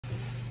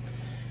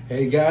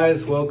Hey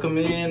guys, welcome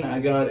in. I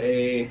got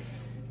a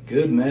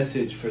good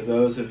message for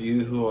those of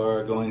you who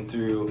are going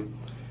through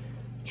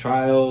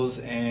trials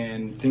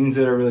and things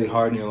that are really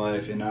hard in your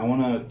life. And I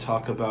want to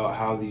talk about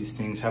how these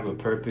things have a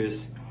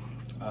purpose.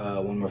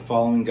 When we're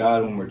following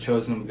God, when we're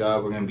chosen of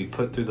God, we're going to be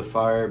put through the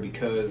fire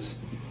because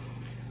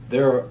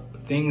there are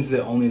things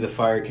that only the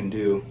fire can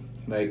do.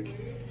 Like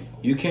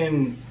you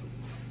can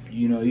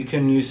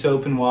use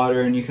soap and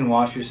water and you can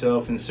wash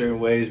yourself in certain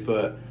ways,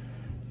 but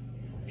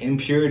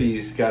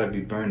impurities got to be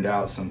burned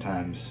out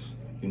sometimes,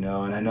 and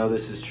I know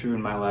this is true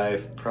in my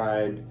life.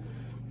 Pride,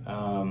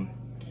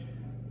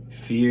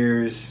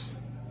 fears,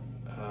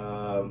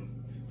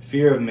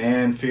 fear of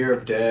man, fear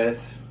of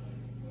death,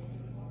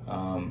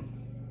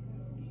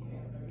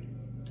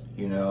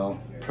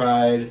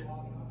 pride,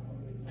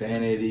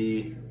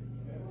 vanity,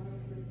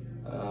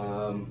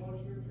 a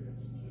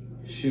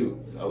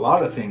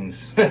lot of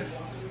things. A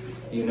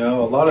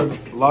lot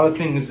of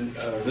things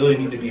really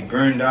need to be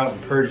burned out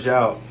and purged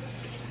out.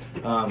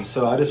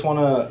 So I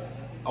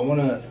want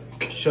to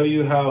show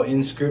you how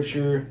in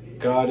Scripture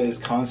God is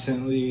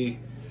constantly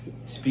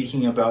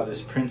speaking about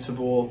this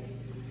principle,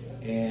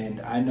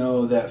 and I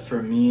know that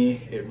for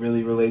me it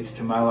really relates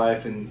to my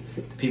life and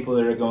the people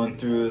that are going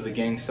through the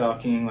gang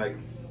stalking. Like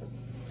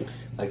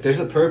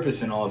there's a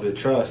purpose in all of it.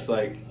 Trust,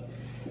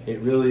 there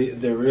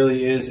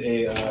really is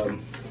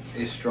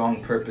a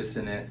strong purpose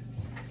in it.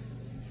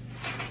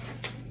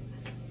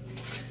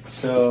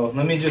 So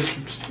let me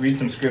just read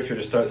some Scripture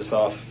to start this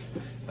off.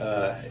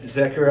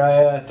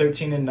 Zechariah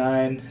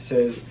 13:9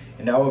 says,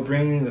 "And I will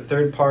bring the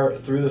third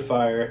part through the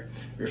fire,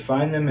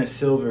 refine them as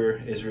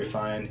silver is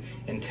refined,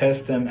 and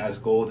test them as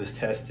gold is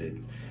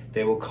tested.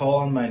 They will call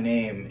on my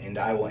name, and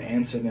I will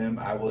answer them.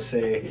 I will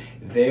say,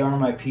 they are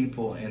my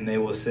people, and they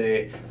will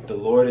say, the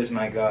Lord is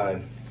my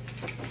God."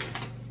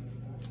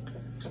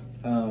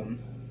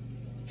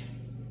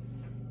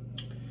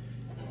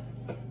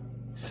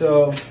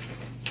 So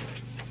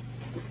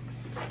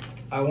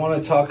I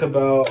want to talk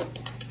about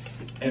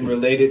and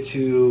relate it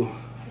to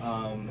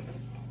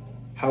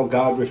how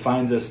God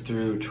refines us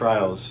through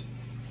trials.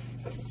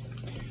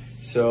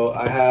 So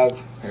I have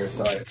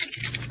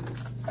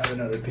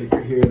another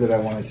paper here that I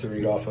wanted to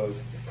read off of.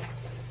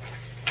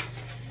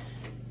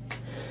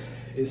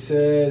 It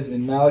says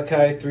in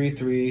Malachi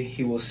 3:3,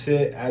 "He will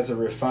sit as a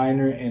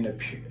refiner and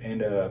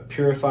a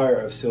purifier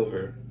of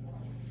silver."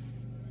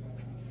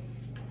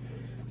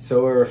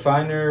 So a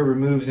refiner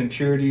removes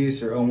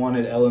impurities or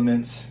unwanted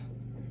elements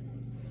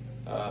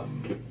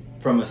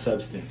from a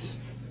substance.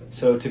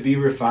 So to be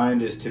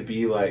refined is to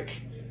be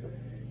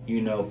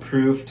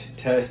proofed,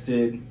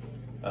 tested,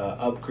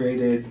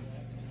 upgraded,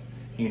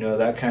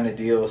 that kind of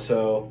deal.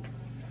 So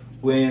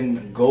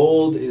when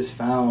gold is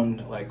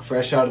found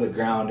fresh out of the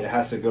ground, it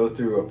has to go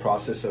through a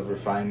process of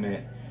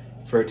refinement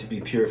for it to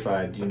be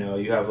purified. You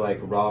have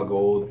raw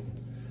gold,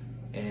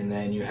 and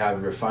then you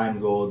have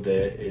refined gold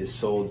that is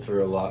sold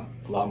for a lot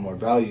more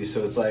value.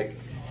 So it's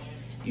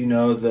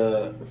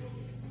the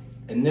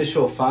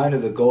initial find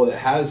of the gold, it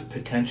has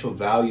potential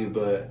value,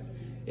 but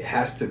it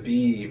has to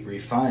be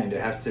refined. It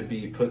has to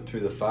be put through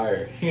the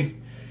fire,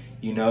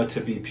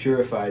 to be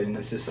purified. And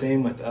it's the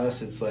same with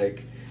us. It's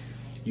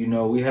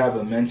we have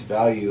immense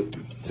value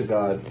to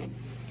God,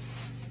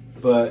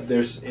 but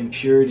there's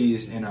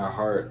impurities in our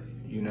heart,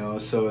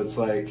 so it's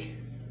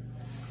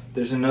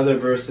there's another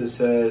verse that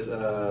says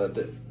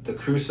that the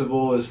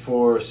crucible is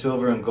for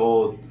silver and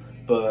gold,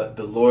 but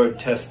the Lord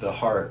tests the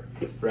heart,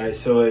 right?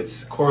 So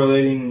it's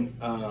correlating,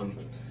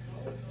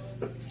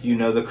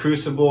 the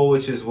crucible,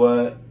 which is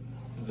what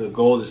the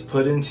gold is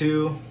put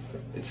into.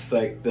 It's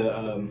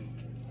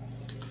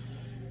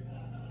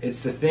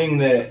it's the thing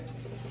that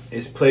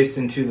is placed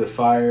into the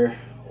fire,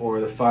 or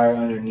the fire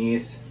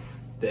underneath,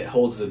 that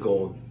holds the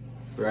gold,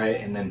 right?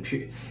 And then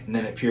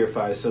it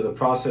purifies. So the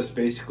process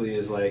basically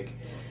is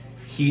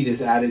heat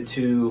is added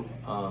to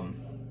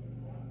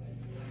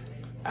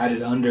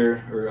added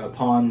under or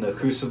upon the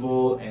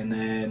crucible, and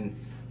then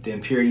the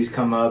impurities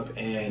come up,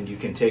 and you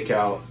can take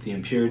out the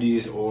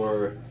impurities,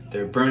 or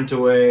they're burnt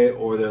away,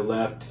 or they're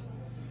left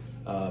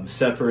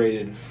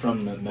separated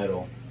from the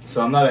metal.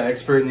 So I'm not an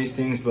expert in these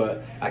things,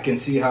 but I can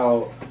see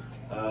how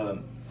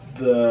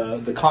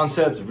the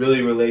concept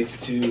really relates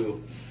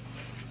to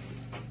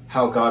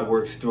how God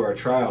works through our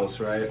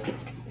trials, right?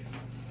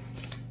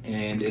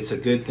 And it's a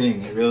good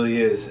thing. It really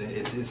is.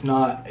 It's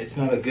not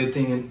a good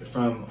thing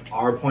from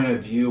our point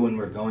of view when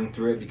we're going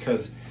through it,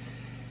 because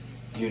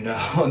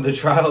the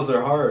trials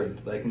are hard.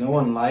 No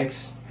one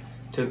likes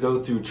to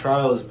go through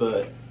trials,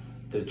 but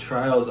the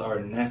trials are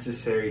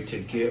necessary to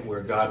get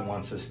where God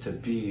wants us to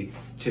be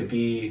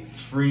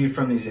free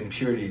from these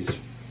impurities,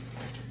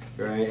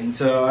 right? And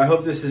so I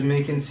hope this is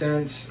making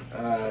sense.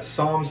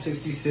 Psalm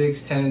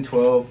 66:10 and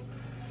 12.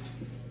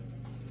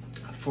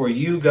 "For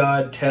you,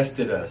 God,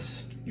 tested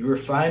us. You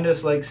refined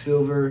us like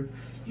silver.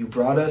 You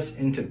brought us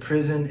into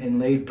prison and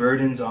laid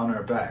burdens on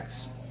our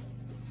backs.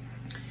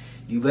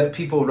 You let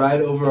people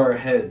ride over our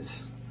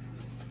heads.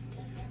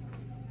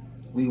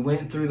 We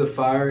went through the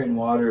fire and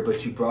water,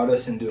 but you brought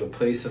us into a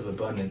place of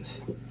abundance."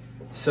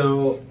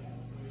 So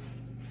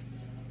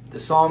the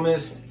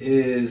psalmist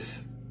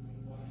is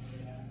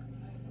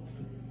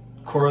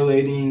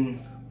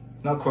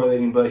not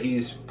correlating, but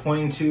he's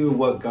pointing to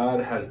what God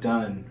has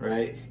done,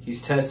 right?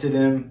 He's tested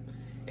him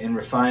and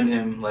refined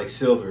him like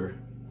silver.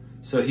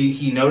 So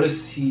he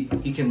noticed, he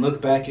can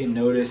look back and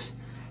notice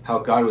how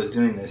God was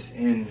doing this.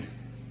 And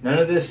none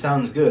of this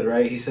sounds good,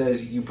 right? He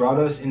says, you brought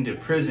us into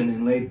prison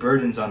and laid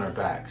burdens on our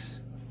backs,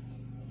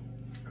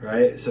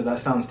 right? So that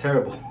sounds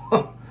terrible.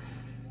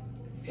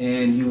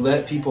 And you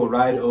let people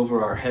ride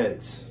over our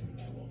heads.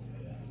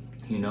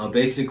 You know,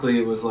 basically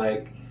it was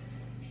like,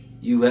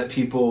 you let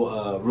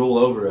people rule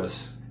over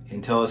us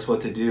and tell us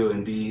what to do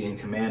and be in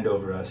command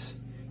over us.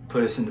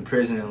 Put us into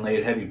prison and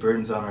laid heavy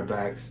burdens on our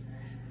backs.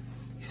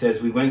 He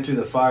says, we went through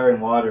the fire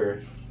and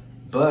water,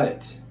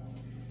 but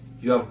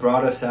you have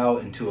brought us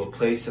out into a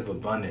place of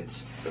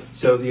abundance.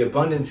 So the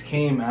abundance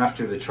came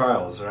after the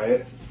trials,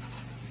 right?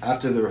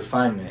 After the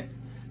refinement.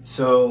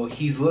 So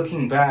he's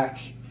looking back,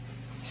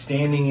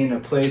 standing in a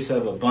place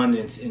of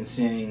abundance and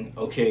saying,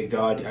 okay,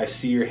 God, I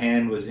see your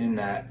hand was in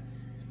that.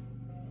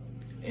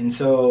 And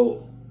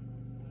so,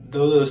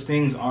 though those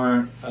things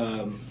aren't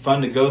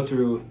fun to go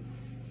through,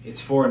 it's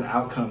for an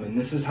outcome. And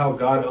this is how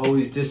God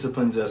always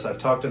disciplines us. I've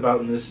talked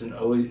about this in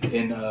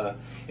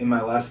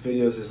my last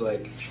videos, is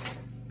like,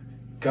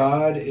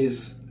 God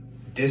is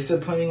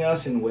disciplining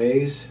us in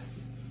ways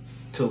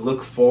to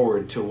look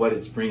forward to what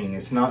it's bringing.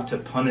 It's not to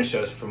punish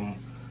us from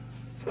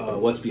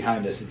what's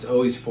behind us. It's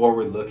always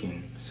forward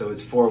looking. So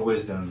it's for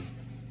wisdom.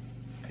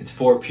 It's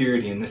for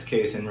purity. In this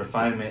case, in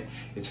refinement,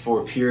 it's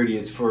for purity.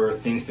 It's for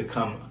things to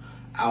come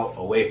out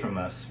away from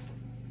us.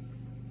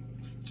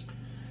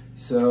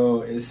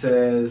 So it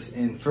says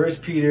in 1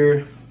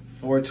 Peter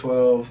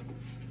 4:12,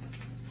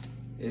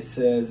 it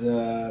says,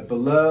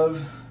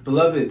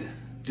 Beloved,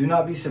 do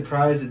not be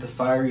surprised at the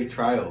fiery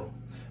trial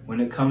when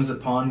it comes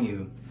upon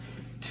you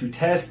to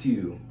test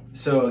you.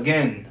 So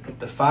again,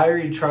 the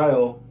fiery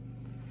trial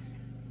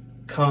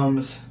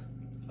comes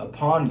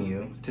upon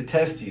you to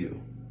test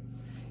you.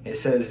 It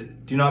says,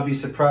 do not be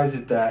surprised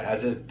at that,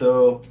 as if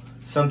though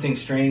something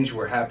strange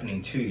were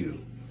happening to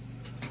you.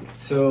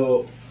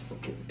 So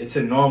it's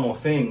a normal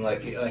thing.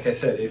 Like I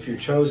said, if you're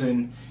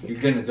chosen,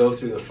 you're going to go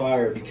through the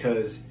fire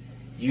because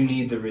you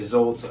need the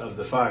results of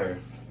the fire.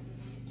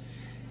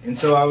 And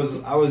so I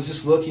was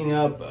just looking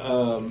up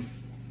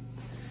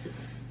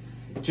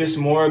just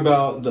more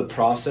about the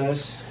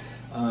process.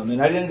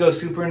 And I didn't go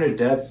super into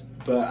depth,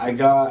 but I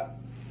got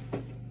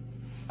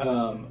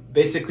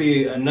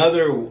basically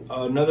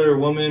another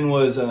woman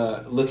was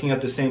looking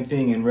up the same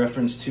thing in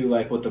reference to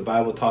like what the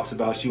Bible talks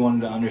about. She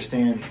wanted to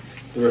understand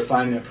the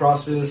refinement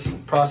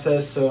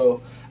process.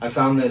 So I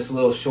found this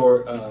little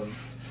short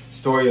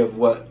story of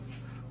what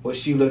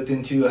she looked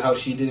into, how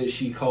she did it.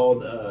 She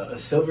called a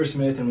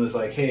silversmith and was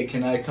like, hey,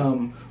 can I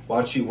come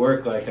watch you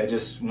work? Like, I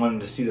just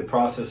wanted to see the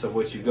process of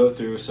what you go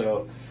through.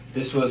 So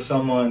this was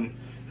someone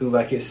who,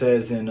 like it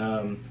says in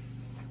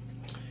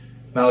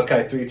Malachi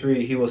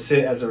 3:3, he will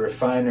sit as a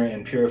refiner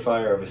and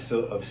purifier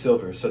of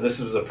silver. So this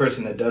was a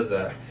person that does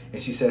that.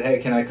 And she said, hey,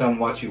 can I come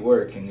watch you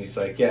work? And he's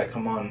like, yeah,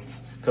 come on,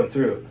 come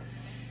through.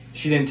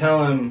 She didn't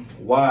tell him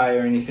why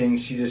or anything.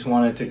 She just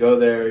wanted to go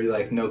there,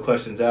 like, no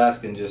questions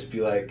asked, and just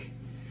be like,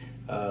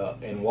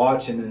 and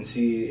watch, and then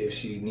see if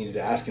she needed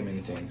to ask him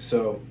anything.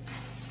 So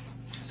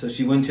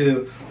she went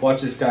to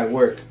watch this guy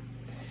work.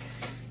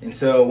 And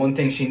so one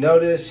thing she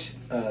noticed,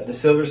 the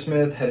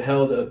silversmith had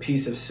held a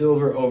piece of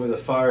silver over the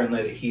fire and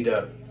let it heat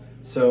up.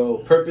 So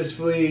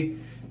purposefully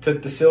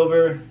took the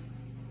silver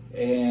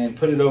and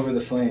put it over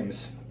the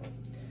flames.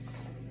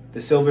 The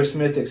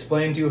silversmith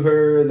explained to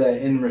her that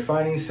in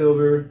refining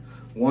silver,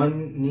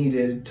 one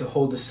needed to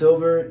hold the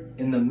silver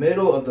in the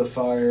middle of the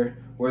fire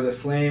where the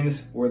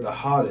flames were the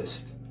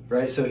hottest,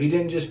 right? So he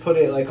didn't just put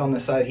it like on the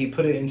side, he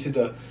put it into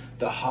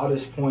the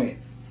hottest point.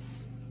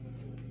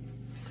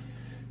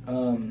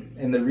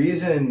 And the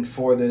reason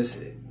for this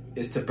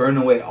is to burn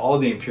away all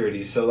the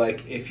impurities. So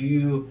like if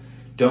you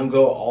don't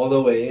go all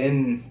the way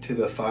into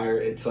the fire,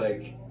 it's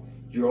like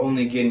you're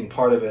only getting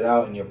part of it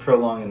out and you're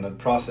prolonging the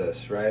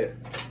process, right?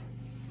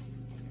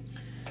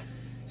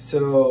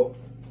 So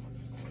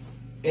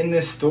in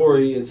this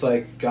story, it's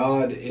like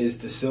God is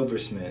the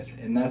silversmith,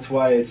 and that's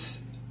why it's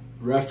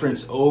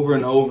referenced over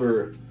and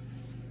over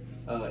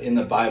in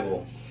the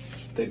Bible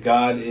that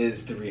God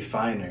is the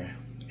refiner.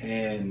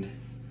 And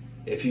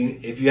if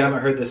you haven't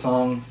heard the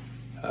song,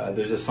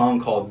 there's a song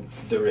called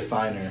 "The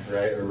Refiner,"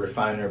 right, or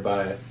 "Refiner"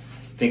 by, I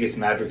think it's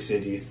Maverick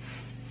City,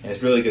 and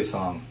it's a really good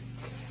song,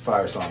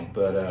 fire song,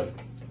 but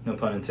no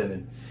pun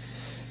intended.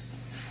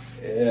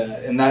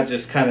 And that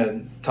just kind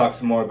of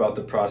talks more about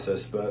the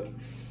process. But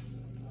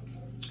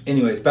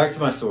anyways, back to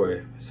my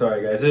story.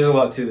 Sorry guys, there's a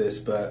lot to this,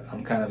 but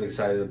I'm kind of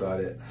excited about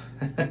it.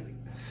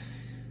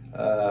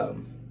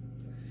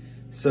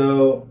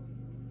 So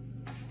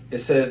it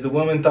says, the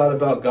woman thought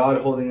about God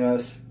holding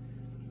us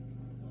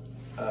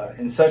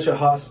in such a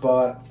hot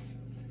spot.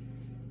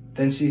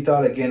 Then she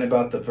thought again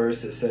about the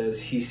verse that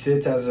says, he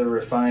sits as a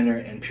refiner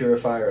and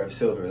purifier of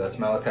silver. That's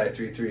Malachi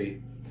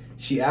 3:3.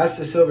 She asked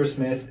the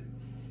silversmith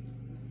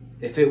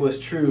if it was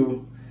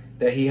true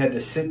that he had to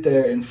sit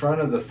there in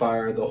front of the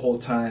fire the whole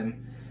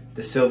time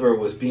the silver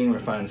was being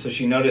refined. So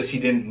she noticed he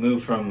didn't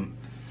move from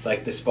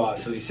like the spot.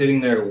 So he's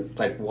sitting there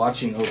like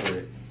watching over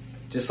it,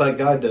 just like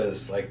God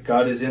does. Like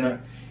God is in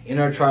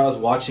our trials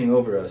watching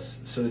over us.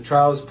 So the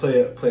trials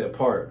play a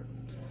part.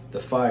 The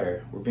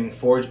fire, we're being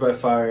forged by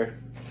fire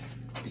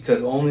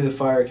because only the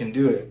fire can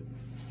do it.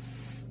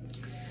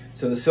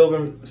 So the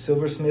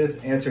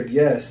silversmith answered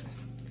yes.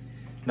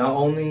 Not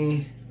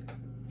only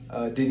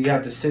did he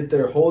have to sit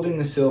there holding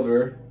the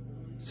silver,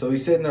 so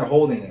he's sitting there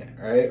holding it,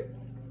 right?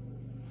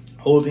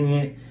 Holding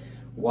it,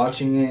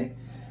 watching it.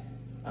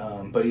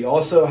 But he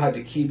also had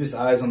to keep his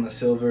eyes on the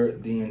silver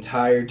the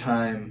entire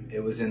time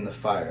it was in the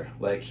fire.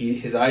 Like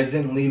his eyes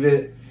didn't leave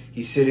it.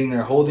 He's sitting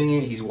there holding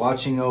it. He's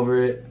watching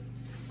over it.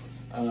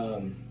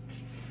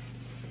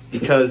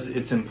 Because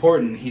it's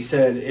important. He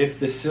said if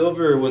the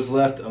silver was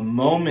left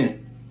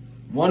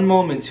one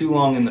moment too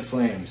long in the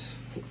flames,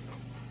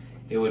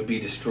 it would be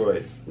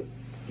destroyed.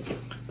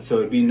 So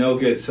it'd be no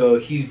good. So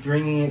he's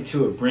bringing it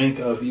to a brink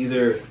of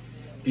either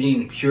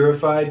being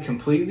purified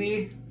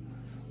completely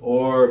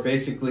or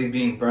basically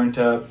being burnt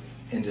up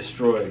and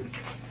destroyed,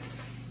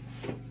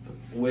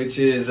 which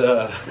is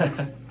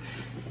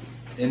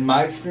in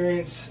my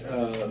experience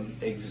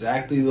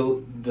exactly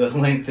the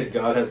length that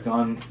God has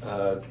gone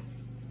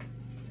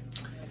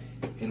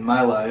in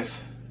my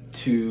life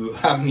to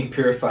have me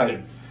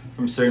purified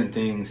from certain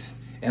things.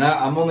 And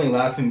I'm only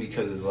laughing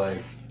because it's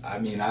like, I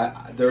mean,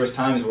 there was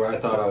times where I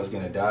thought I was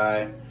gonna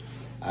die.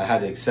 I had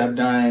to accept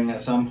dying at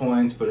some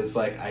points, but it's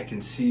like I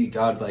can see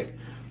God like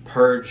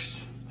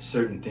purged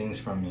certain things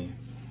from me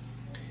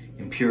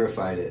and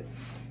purified it.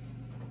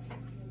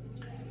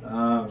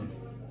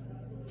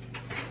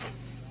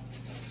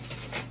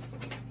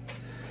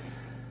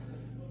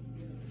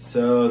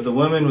 So the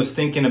woman was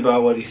thinking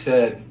about what he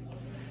said,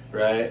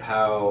 right?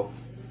 How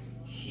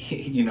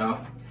he,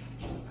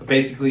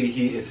 basically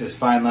it's this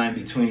fine line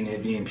between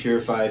it being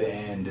purified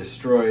and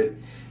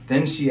destroyed.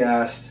 Then she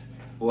asked,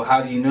 well,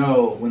 how do you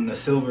know when the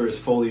silver is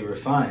fully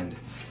refined?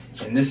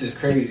 And this is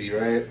crazy,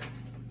 right?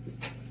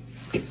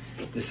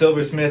 The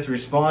silversmith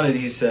responded,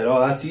 he said,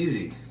 oh, that's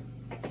easy.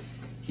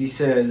 He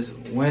says,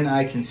 when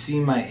I can see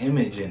my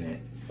image in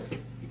it.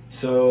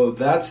 So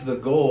that's the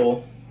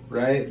goal,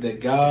 right?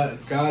 That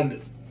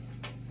God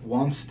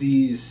wants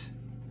these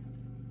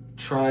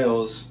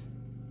trials,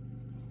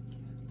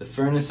 the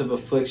furnace of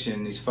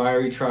affliction, these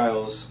fiery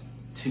trials,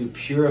 to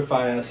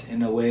purify us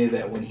in a way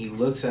that when he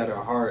looks at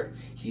our heart,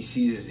 he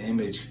sees his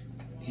image,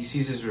 he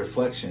sees his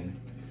reflection.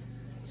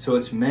 So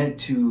it's meant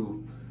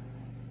to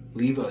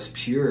leave us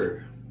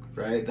pure,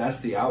 right? That's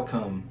the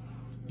outcome.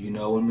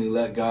 When we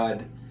let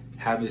God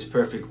have his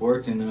perfect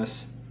work in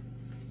us,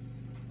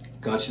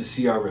 God should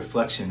see our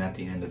reflection at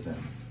the end of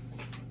them.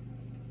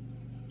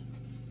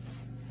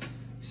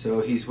 So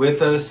he's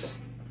with us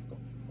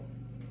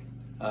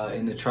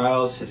in the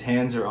trials. His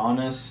hands are on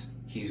us.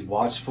 He's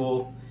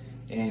watchful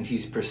and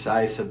he's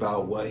precise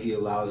about what he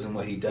allows and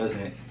what he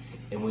doesn't.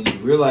 And when you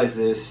realize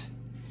this,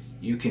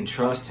 you can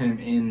trust him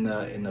in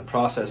the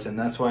process. And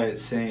that's why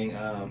it's saying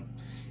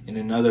in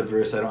another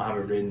verse, I don't have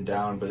it written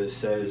down, but it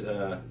says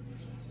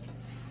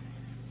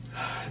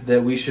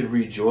that we should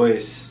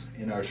rejoice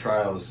in our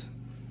trials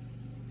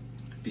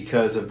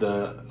because of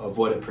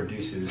what it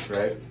produces,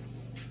 right?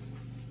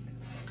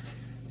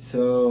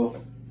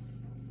 So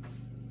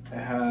I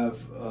have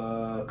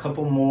a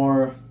couple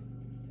more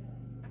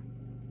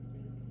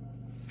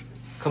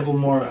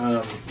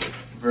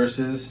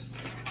verses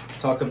to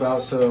talk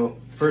about. So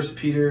 1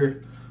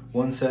 Peter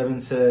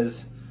 1:7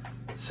 says,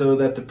 so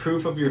that the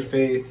proof of your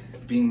faith,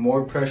 being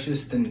more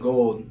precious than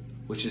gold,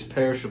 which is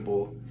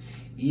perishable,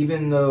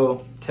 even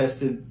though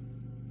tested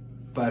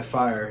by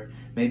fire,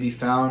 may be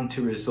found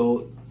to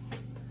result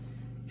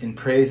in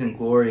praise and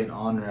glory and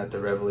honor at the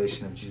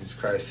revelation of Jesus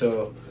Christ.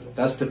 So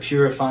that's the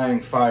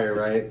purifying fire,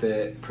 right?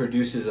 That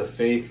produces a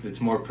faith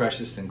that's more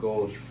precious than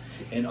gold.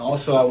 And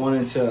also I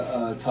wanted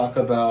to talk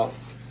about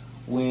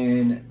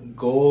when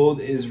gold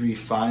is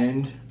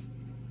refined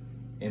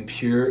and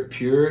pure,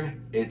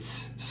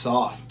 it's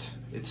soft.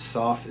 It's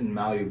soft and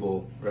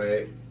malleable,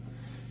 right?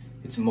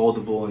 It's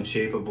moldable and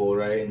shapeable,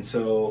 right? And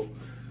so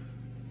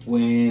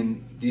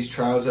when these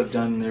trials have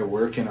done their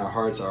work in our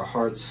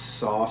heart's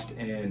soft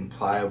and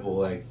pliable,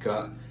 like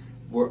God,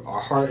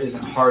 our heart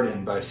isn't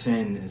hardened by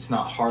sin. It's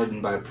not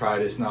hardened by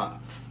pride. It's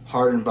not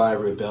hardened by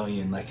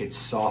rebellion. Like it's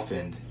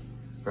softened,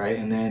 right?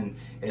 And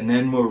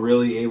then we're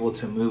really able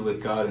to move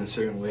with God in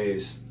certain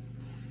ways,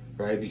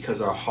 right?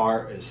 Because our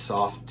heart is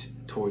soft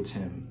towards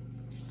him.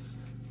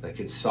 Like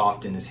it's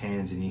soft in his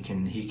hands, and he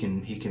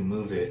can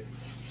move it.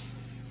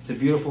 It's a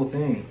beautiful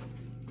thing.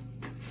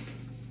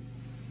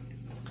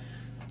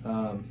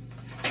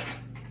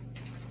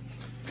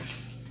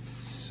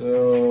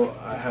 So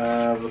I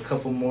have a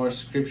couple more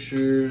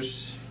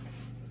scriptures.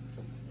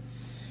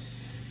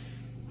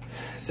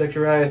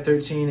 Zechariah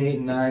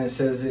 13:8-9. It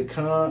says, "It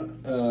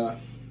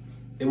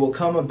will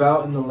come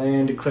about in the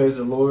land, declares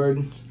the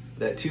Lord,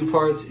 that 2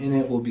 parts in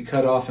it will be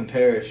cut off and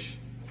perish."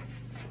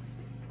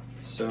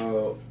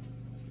 So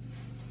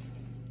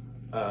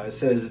it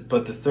says,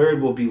 but the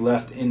third will be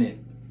left in it.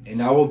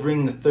 And I will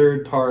bring the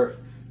third part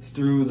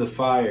through the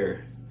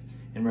fire,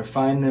 and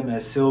refine them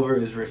as silver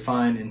is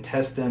refined, and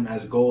test them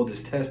as gold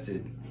is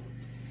tested.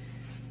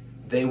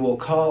 They will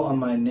call on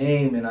my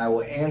name, and I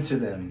will answer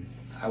them.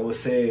 I will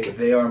say,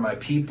 they are my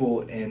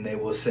people, and they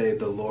will say,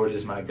 the Lord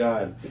is my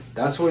God.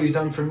 That's what he's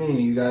done for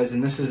me, you guys,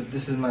 and this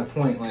is my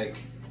point. Like,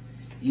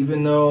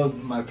 even though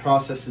my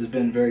process has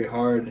been very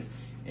hard,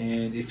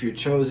 and if you're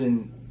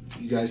chosen,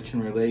 you guys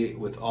can relate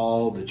with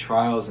all the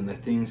trials and the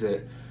things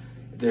that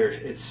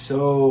it's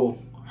so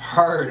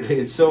hard.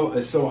 It's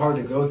so hard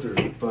to go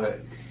through,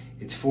 but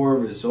it's for a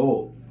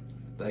result.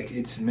 Like,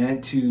 it's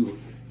meant to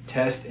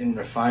test and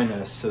refine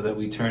us so that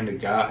we turn to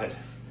God,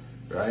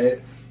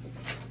 right?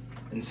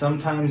 And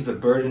sometimes the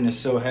burden is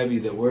so heavy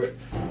that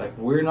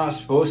we're not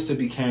supposed to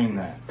be carrying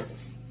that.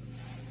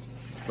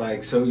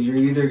 Like, so you're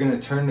either going to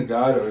turn to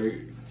God, or,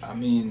 I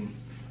mean,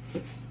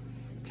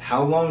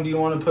 how long do you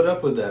want to put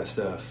up with that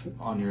stuff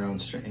on your own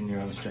in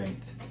your own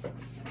strength?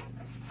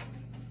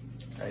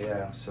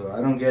 Yeah, so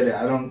I don't get it.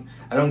 I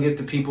don't get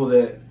the people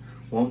that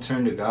won't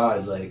turn to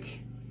God.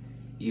 Like,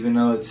 even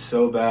though it's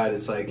so bad,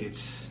 it's like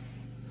it's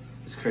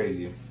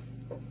crazy.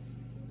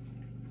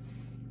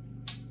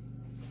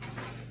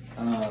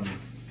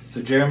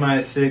 So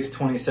Jeremiah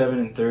 6:27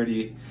 and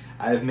 30,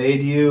 I have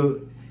made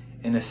you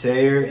an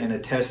assayer and a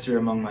tester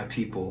among my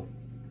people.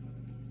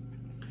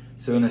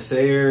 So an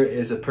assayer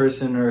is a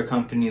person or a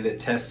company that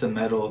tests a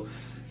metal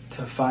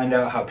to find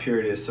out how pure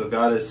it is. So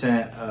God has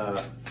sent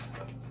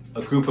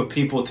a group of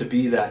people to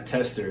be that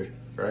tester,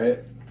 right?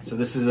 So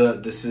this is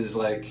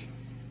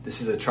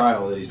a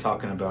trial that he's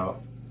talking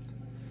about.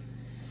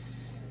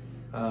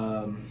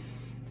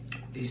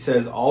 He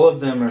says, all of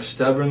them are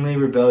stubbornly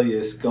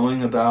rebellious,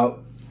 going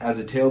about as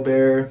a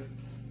talebearer.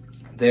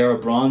 They are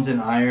bronze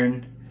and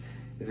iron.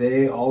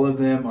 They, all of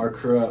them, are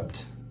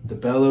corrupt. The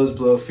bellows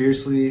blow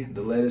fiercely.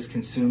 The lead is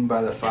consumed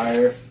by the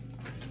fire.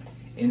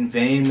 In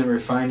vain the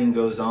refining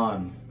goes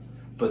on,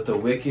 but the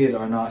wicked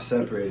are not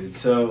separated.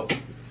 So,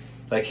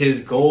 like,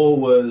 his goal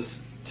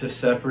was to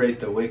separate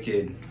the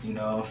wicked, you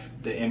know,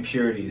 the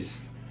impurities.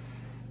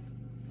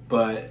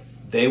 But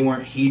they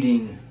weren't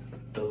heeding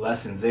the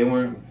lessons. They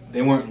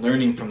weren't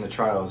learning from the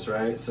trials,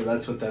 right? So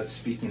that's what that's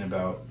speaking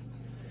about.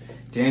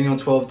 Daniel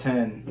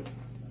 12:10.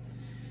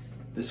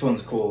 This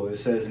one's cool. It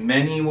says,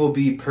 many will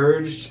be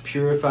purged,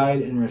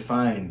 purified, and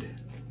refined,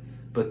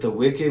 but the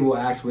wicked will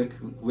act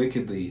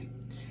wickedly,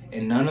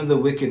 and none of the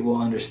wicked will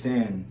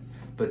understand,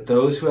 but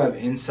those who have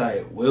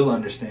insight will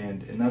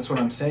understand. And that's what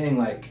I'm saying.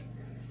 Like,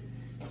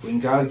 when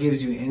God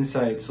gives you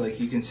insights, like,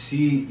 you can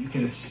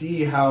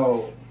see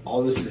how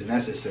all this is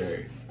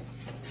necessary.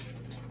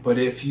 But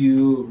if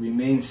you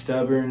remain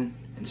stubborn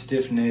and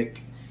stiff-necked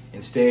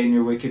and stay in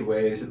your wicked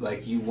ways,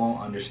 like, you won't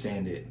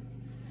understand it.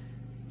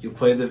 You'll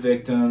play the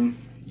victim.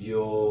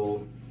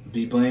 You'll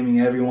be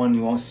blaming everyone.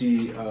 You won't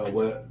see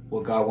what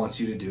God wants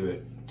you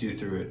to do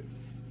through it.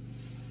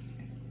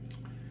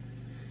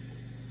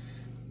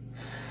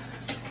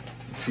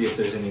 Let's see if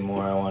there's any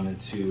more I wanted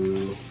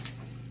to.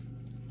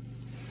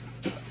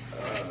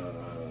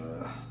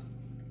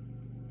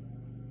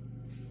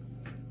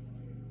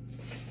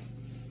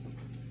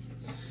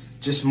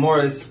 Just more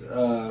as.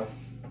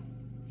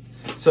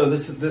 So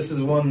this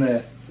is one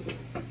that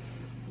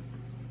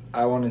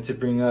I wanted to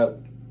bring up.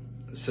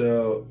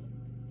 So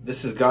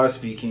this is God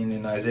speaking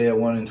in Isaiah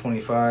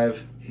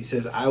 1:25. He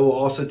says, I will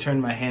also turn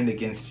my hand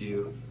against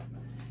you,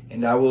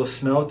 and I will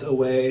smelt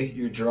away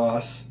your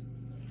dross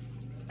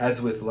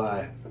as with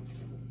lye,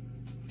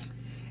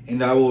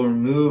 and I will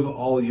remove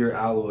all your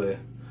alloy.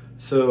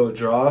 So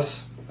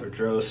dross, or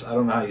dross, I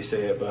don't know how you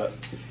say it, but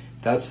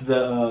that's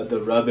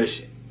the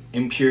rubbish,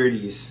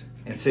 impurities.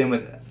 And same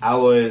with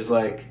alloy, is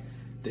like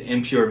the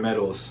impure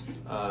metals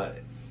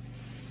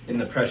in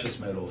the precious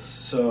metals.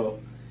 So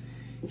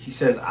he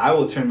says, I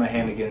will turn my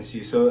hand against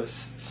you. So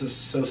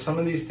some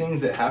of these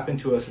things that happen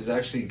to us is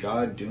actually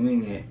God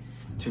doing it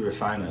to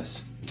refine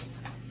us.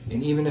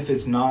 And even if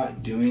it's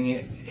not doing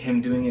it,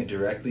 him doing it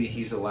directly,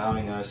 he's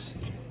allowing us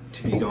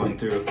to be going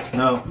through.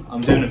 No,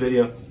 I'm doing a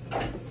video.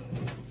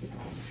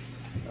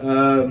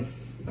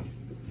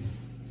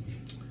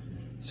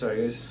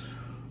 Sorry guys.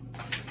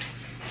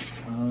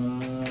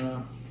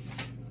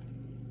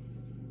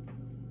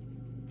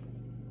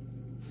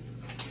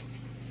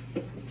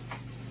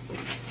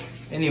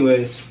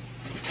 Anyways,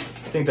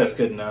 I think that's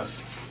good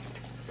enough.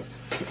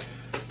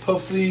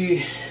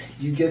 Hopefully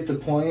you get the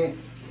point.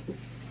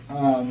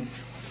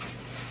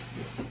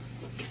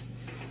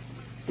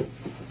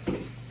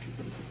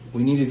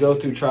 We need to go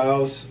through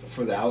trials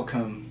for the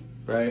outcome,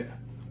 right?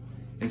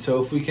 And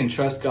so if we can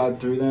trust God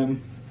through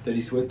them, that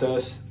he's with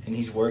us and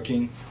he's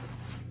working.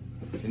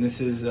 And this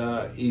is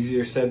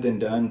easier said than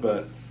done,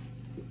 but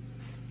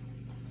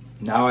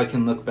now I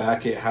can look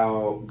back at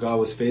how God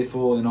was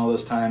faithful in all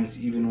those times,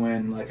 even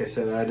when, like I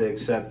said, I had to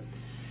accept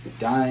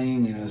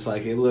dying, and it was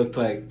like, it looked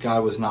like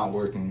God was not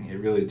working. It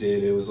really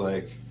did. It was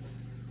like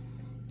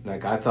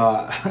I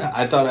thought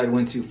I'd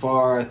went too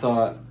far. I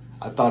thought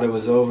it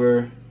was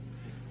over.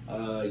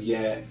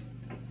 Yet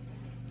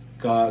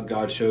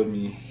God showed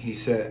me. He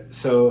said,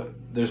 so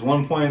there's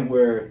one point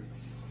where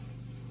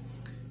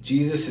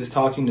Jesus is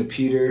talking to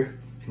Peter,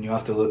 and you'll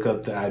have to look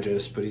up the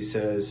address, but he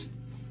says,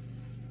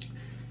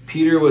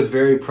 Peter was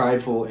very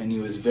prideful and he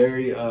was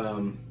very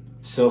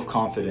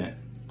self-confident,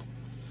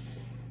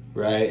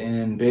 right?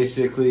 And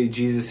basically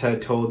Jesus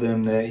had told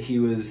him that he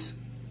was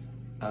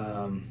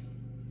going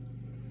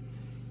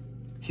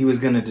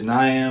to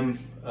deny him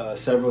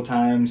several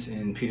times,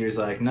 and Peter's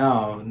like,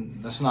 no,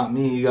 that's not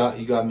me. You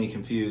got me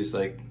confused.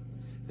 Like,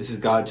 this is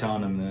God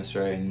telling him this,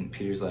 right? And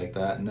Peter's like,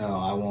 that, no,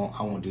 I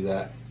won't do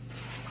that.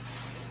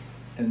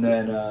 And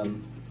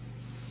then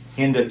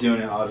he ended up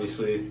doing it,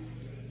 obviously.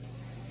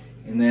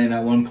 And then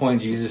at one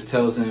point Jesus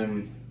tells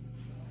him,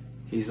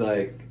 he's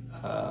like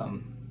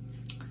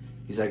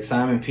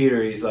Simon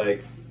Peter, he's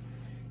like,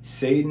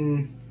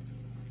 Satan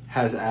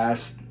has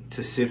asked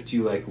to sift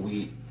you like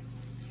wheat.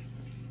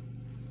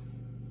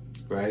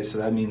 Right? So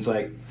that means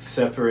like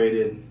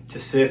separated. To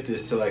sift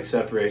is to like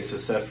separate. So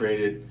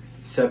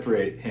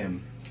separate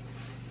him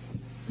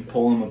and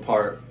pull him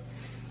apart.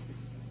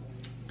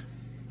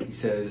 He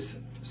says,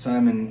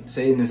 Simon,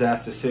 Satan has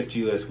asked to sift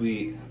you as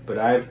wheat, but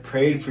I have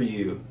prayed for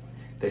you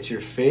that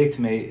your faith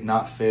may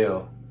not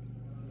fail.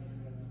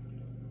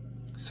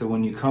 So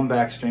when you come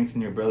back, strengthen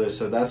your brothers.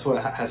 So that's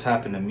what has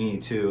happened to me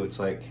too. It's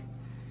like,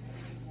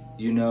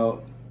 you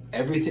know,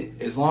 everything,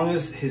 as long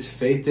as his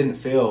faith didn't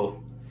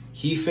fail,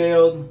 he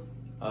failed.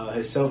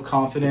 His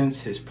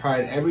self-confidence, his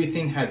pride,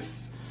 everything had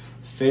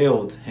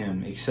failed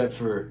him, except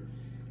for,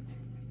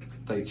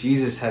 like,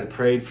 Jesus had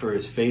prayed for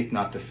his faith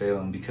not to fail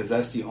him, because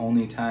that's the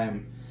only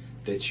time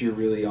that you're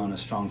really on a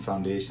strong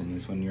foundation,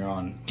 is when you're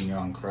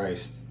on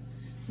Christ.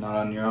 Not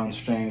on your own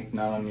strength,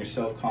 not on your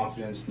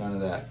self-confidence, none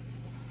of that.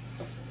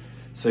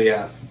 So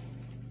yeah,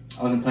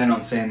 I wasn't planning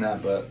on saying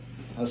that, but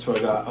that's what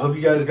I got. I hope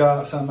you guys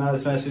got something out of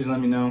this message. Let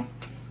me know.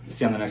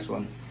 See you on the next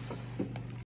one.